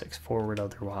top 6 forward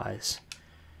otherwise.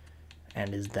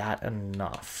 And is that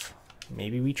enough?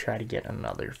 Maybe we try to get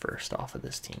another first off of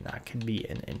this team. That could be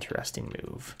an interesting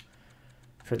move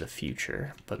for the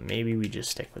future, but maybe we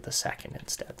just stick with a second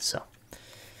instead. So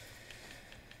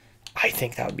I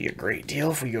think that would be a great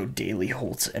deal if we go Daly,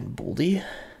 Holtz, and Boldy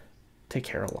to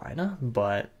Carolina,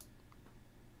 but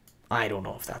I don't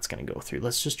know if that's going to go through.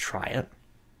 Let's just try it.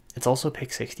 It's also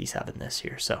pick 67 this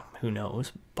year, so who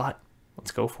knows, but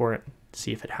let's go for it,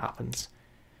 see if it happens.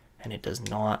 And it does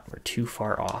not. We're too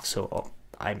far off, so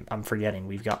I'm forgetting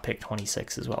we've got pick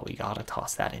 26 as well. We got to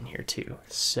toss that in here too.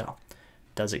 So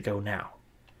does it go now?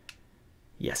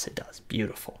 Yes, it does.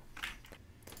 Beautiful.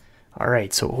 All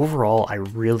right, so overall, I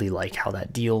really like how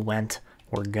that deal went.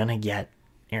 We're going to get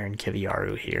Aaron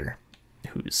Kiviaru here,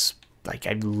 who's like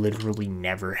I've literally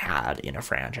never had in a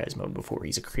franchise mode before.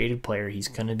 He's a creative player. He's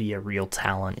going to be a real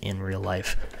talent in real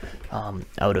life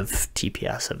out of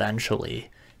TPS eventually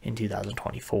in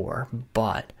 2024,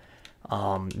 but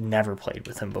never played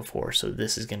with him before. So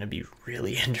this is going to be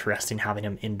really interesting having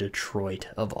him in Detroit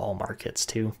of all markets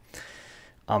too.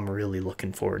 I'm really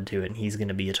looking forward to it. And he's going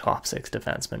to be a top 6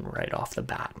 defenseman right off the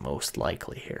bat, most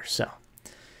likely here. So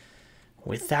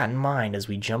with that in mind, as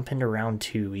we jump into round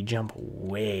 2, we jump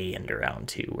way into round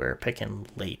 2. We're picking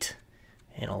late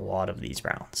in a lot of these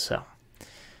rounds. So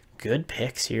good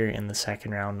picks here in the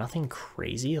second round. Nothing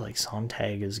crazy. Like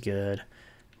Sontag is good.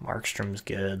 Markstrom's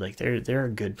good. Like there are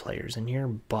good players in here,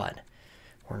 but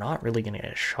we're not really going to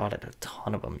get a shot at a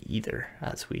ton of them either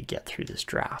as we get through this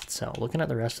draft. So looking at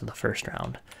the rest of the first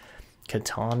round,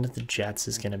 Quinton to the Jets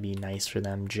is going to be nice for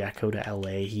them. Jekko to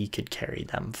LA, he could carry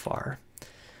them far.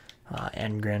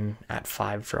 Engren at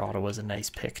 5 for Ottawa is a nice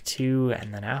pick too.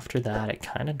 And then after that, it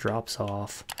kind of drops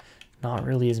off. Not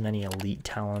really as many elite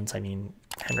talents. I mean,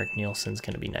 Henrik Nielsen's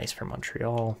going to be nice for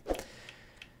Montreal.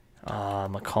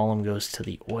 McCollum goes to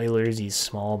the Oilers. He's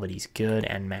small, but he's good.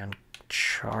 And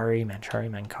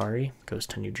Mancari goes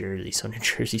to New Jersey. So New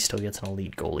Jersey still gets an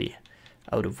elite goalie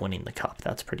out of winning the cup.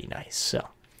 That's pretty nice. So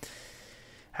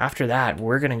after that,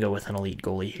 we're going to go with an elite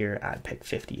goalie here at pick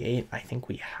 58. I think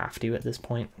we have to at this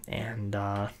point. And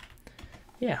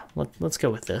yeah, let's go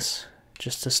with this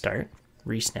just to start.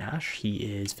 Reese Nash, he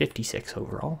is 56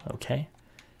 overall. Okay,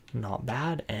 not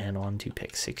bad. And on to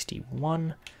pick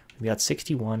 61. We got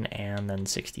 61 and then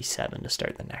 67 to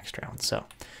start the next round. So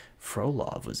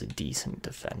Frolov was a decent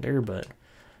defender, but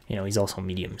you know, he's also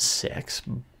medium 6.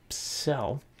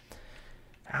 So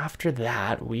after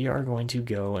that, we are going to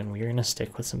go and we're going to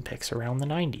stick with some picks around the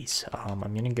 90s. I'm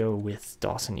going to go with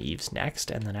Dawson Eaves next,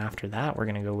 and then after that, we're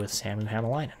going to go with Samu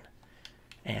Hämäläinen.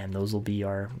 And those will be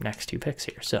our next 2 picks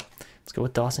here. So let's go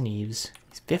with Dawson Eaves.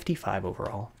 He's 55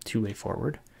 overall, 2-way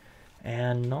forward,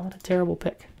 and not a terrible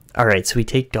pick. All right, so we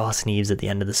take Dawson Eaves at the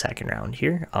end of the second round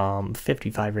here.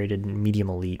 55 rated medium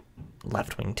elite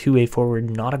left wing 2-way forward,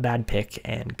 not a bad pick,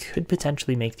 and could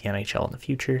potentially make the NHL in the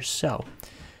future. So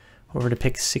over to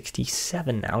pick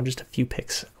 67 now, just a few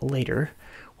picks later.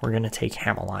 We're going to take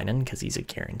Hämäläinen because he's a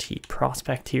guaranteed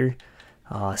prospect here.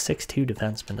 6'2"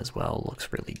 defenseman as well,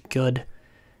 looks really good.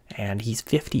 And he's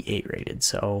 58 rated,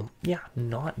 so yeah,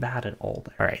 not bad at all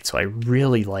there. All right, so I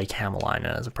really like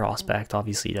Hämäläinen as a prospect.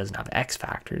 Obviously, he doesn't have X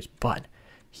factors, but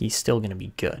he's still going to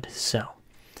be good. So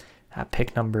at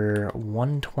pick number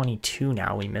 122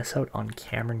 now, we miss out on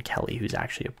Cameron Kelly, who's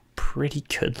actually a pretty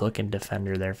good-looking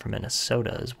defender there from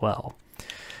Minnesota as well.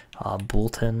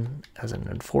 Bolton as an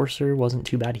enforcer wasn't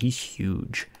too bad. He's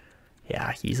huge.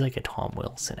 Yeah, he's like a Tom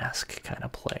Wilson-esque kind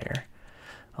of player.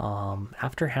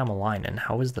 After Hämäläinen,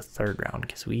 how was the third round?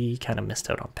 Because we kind of missed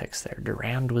out on picks there.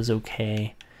 Durand was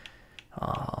okay.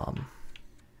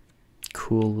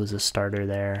 Cool was a starter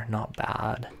there. Not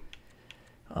bad.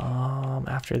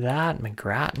 After that,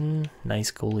 McGrattan.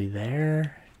 Nice goalie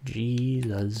there.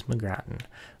 Jesus, McGrattan.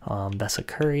 Bessa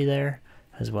Curry there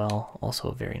as well. Also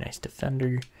a very nice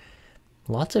defender.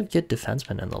 Lots of good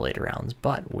defensemen in the later rounds,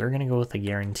 but we're going to go with a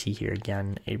guarantee here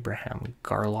again. Abraham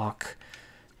Garlock.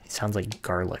 Sounds like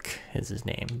Garlic is his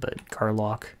name, but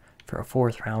Garlock for a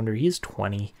 4th rounder. He's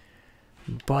 20,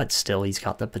 but still he's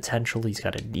got the potential. He's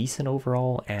got a decent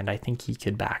overall, and I think he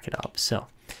could back it up. So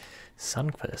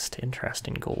Sundqvist,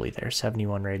 interesting goalie there,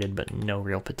 71 rated, but no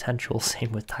real potential.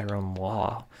 Same with Tyrone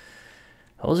Waugh.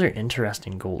 Those are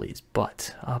interesting goalies,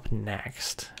 but up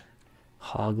next,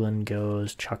 Hoagland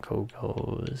goes, Chucko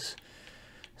goes.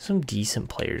 Some decent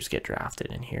players get drafted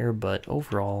in here, but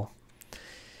overall,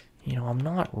 you know, I'm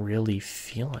not really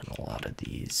feeling a lot of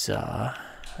these.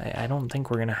 I don't think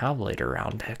we're going to have later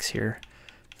round picks here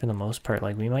for the most part.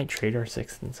 Like, we might trade our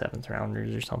 6th and 7th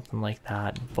rounders or something like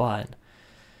that. But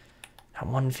at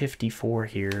 154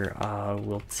 here,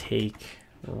 we'll take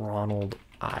Ronald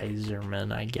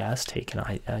Yzerman, I guess. Take an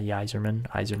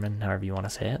Yzerman, however you want to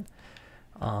say it.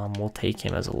 We'll take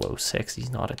him as a low 6.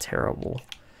 He's not a terrible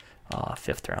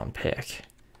 5th round pick.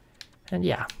 And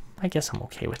yeah, I guess I'm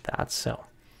okay with that. So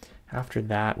after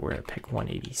that, we're at pick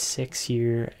 186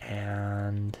 here,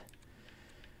 and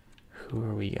who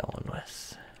are we going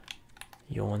with?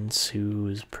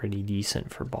 Joensuu is pretty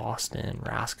decent for Boston.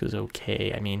 Rask is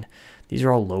okay. I mean, these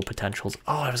are all low potentials.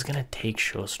 Oh, I was going to take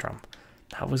Sjöström.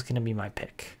 That was going to be my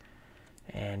pick.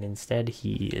 And instead,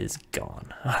 he is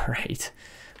gone. All right.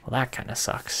 Well, that kind of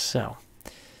sucks. So,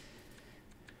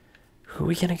 who are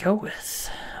we going to go with?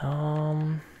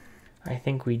 I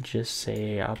think we just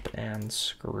say up and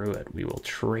screw it. We will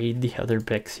trade the other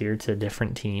picks here to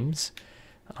different teams.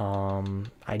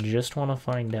 I just want to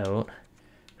find out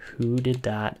who did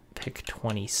that pick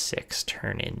 26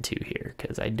 turn into here,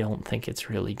 because I don't think it's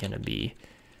really going to be...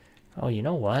 Oh, you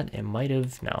know what? It might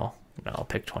have... No,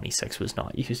 pick 26 was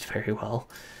not used very well.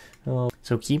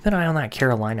 So keep an eye on that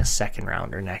Carolina 2nd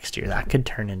rounder next year. That could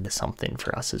turn into something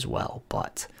for us as well,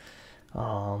 but...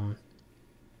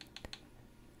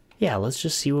 yeah, let's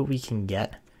just see what we can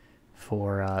get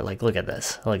for, like, look at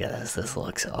this. Look at this. This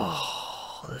looks,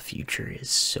 oh, the future is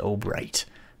so bright.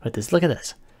 But this, look at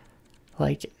this.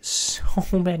 Like, so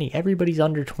many. Everybody's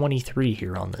under 23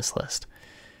 here on this list.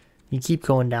 You keep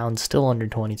going down, still under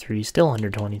 23, still under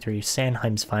 23.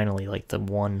 Sanheim's finally, like, the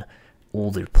one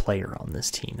older player on this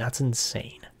team. That's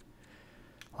insane.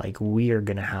 Like, we are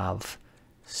going to have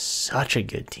such a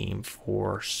good team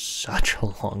for such a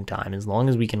long time, as long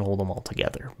as we can hold them all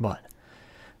together. But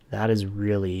that is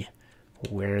really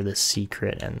where the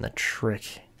secret and the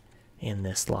trick in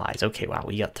this lies. Okay, wow,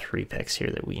 we got 3 picks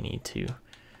here that we need to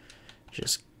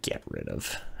just get rid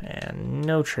of. And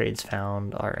no trades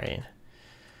found. All right,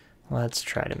 let's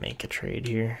try to make a trade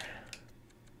here.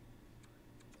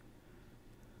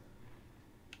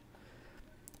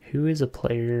 Who is a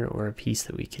player or a piece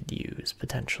that we could use,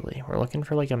 potentially? We're looking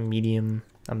for like a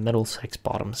middle 6,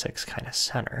 bottom 6 kind of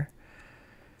center.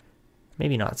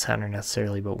 Maybe not center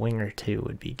necessarily, but winger too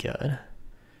would be good.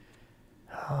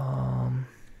 How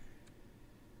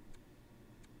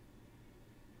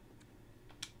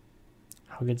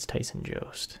good's Tyson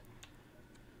Jost?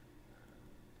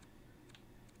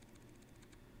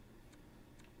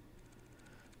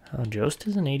 Oh, Jost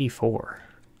is an 84.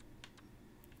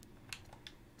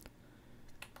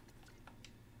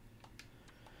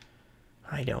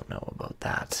 I don't know about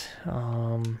that.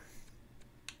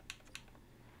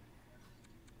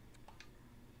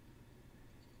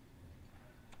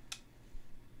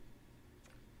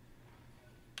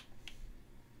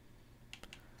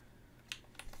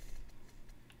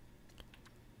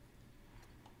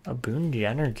 A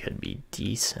Guenther could be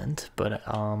decent, but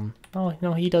oh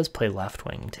no, he does play left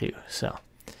wing too, so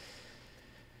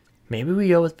maybe we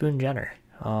go with Guenther.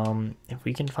 If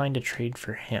we can find a trade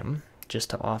for him, just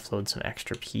to offload some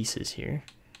extra pieces here,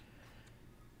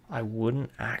 I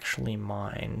wouldn't actually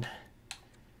mind.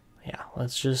 Yeah,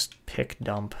 let's just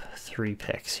dump 3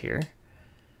 picks here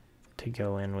to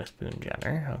go in with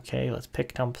Guenther. Okay, let's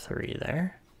dump 3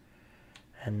 there.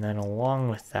 And then along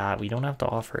with that, we don't have to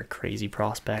offer a crazy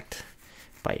prospect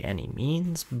by any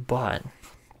means, but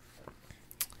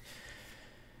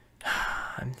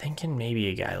I'm thinking maybe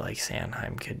a guy like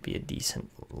Sanheim could be a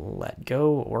decent let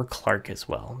go, or Clarke as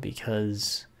well,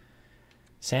 because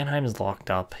Sanheim is locked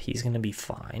up. He's going to be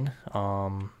fine.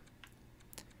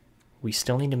 We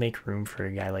still need to make room for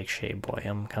a guy like Shai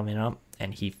Buium coming up,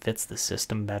 and he fits the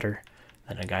system better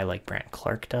than a guy like Brandt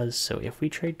Clarke does. So if we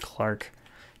trade Clarke,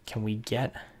 can we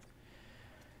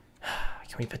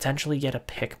potentially get a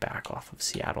pick back off of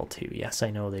Seattle too? Yes, I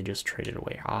know they just traded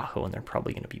away Aho and they're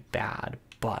probably going to be bad,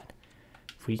 but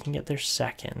if we can get their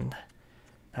second,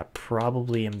 that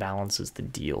probably imbalances the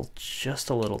deal just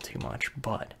a little too much.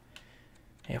 But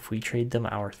if we trade them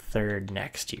our 3rd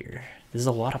next year, this is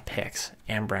a lot of picks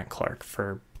and Brandt Clarke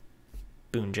for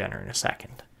Guenther in a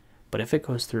second. But if it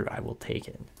goes through, I will take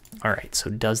it. All right, so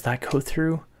does that go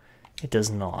through? It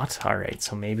does not. All right,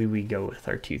 so maybe we go with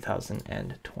our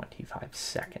 2025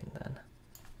 second then.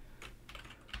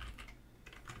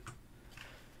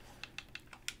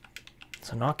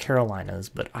 So not Carolina's,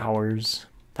 but ours.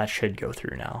 That should go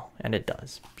through now, and it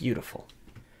does. Beautiful.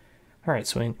 All right,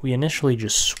 so we initially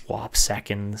just swap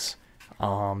seconds,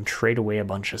 trade away a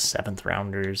bunch of 7th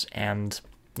rounders, and,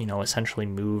 you know, essentially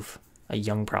move a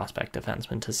young prospect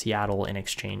defenseman to Seattle in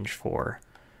exchange for,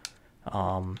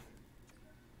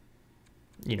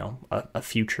 you know, a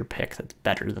future pick that's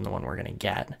better than the one we're going to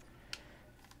get.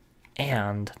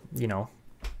 And, you know,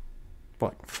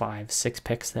 what, 5, 6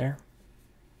 picks there?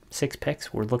 6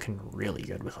 picks. We're looking really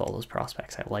good with all those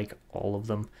prospects. I like all of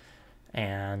them.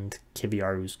 And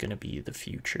Kiviaru's going to be the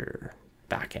future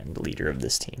back-end leader of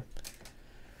this team.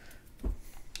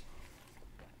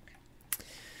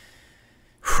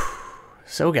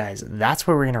 So guys, that's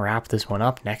where we're going to wrap this one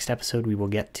up. Next episode, we will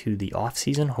get to the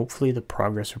off-season. Hopefully the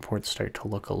progress reports start to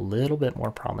look a little bit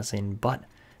more promising, but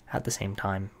at the same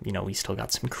time, you know, we still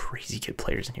got some crazy good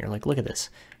players in here. Like, look at this.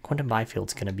 Quinton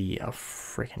Byfield's going to be a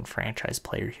freaking franchise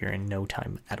player here in no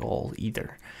time at all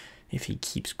either, if he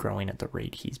keeps growing at the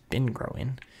rate he's been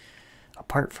growing.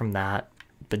 Apart from that,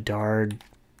 Bedard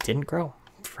didn't grow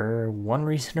for one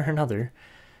reason or another.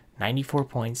 94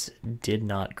 points did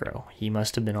not grow. He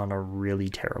must have been on a really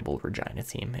terrible Regina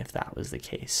team if that was the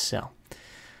case. So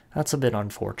that's a bit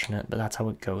unfortunate, but that's how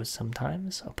it goes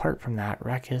sometimes. Apart from that,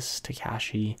 Rekas,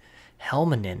 Takashi,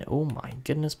 Helmanen, oh my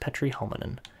goodness, Petri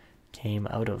Helmanen came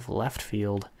out of left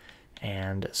field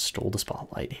and stole the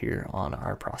spotlight here on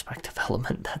our prospect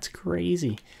development. That's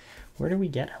crazy. Where did we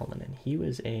get Helmanen? He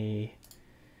was a...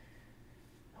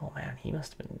 oh man, he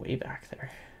must have been way back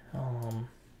there.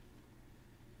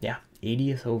 Yeah,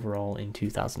 80th overall in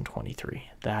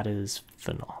 2023. That is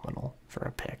phenomenal for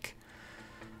a pick.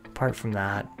 Apart from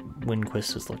that,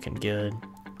 Winquist is looking good.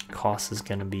 Cossa is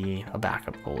going to be a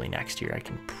backup goalie next year. I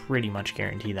can pretty much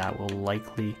guarantee that. We'll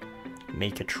likely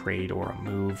make a trade or a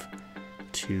move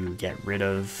to get rid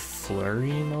of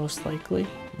Fleury most likely.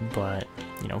 But,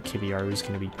 you know, Kiviaru is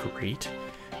going to be great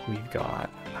we've got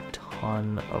a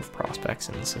ton of prospects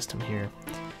in the system here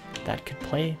that could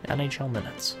play NHL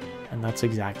minutes, and that's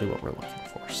exactly what we're looking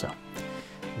for. So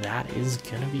that is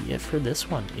gonna be it for this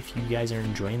one. If you guys are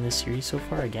enjoying this series so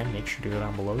far, again, make sure to go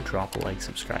down below, drop a like,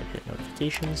 subscribe, hit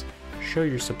notifications, show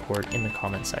your support in the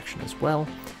comment section as well.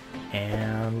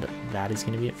 And that is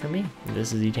going to be it for me.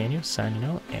 This is Edvinsson signing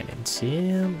out, and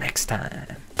until next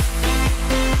time.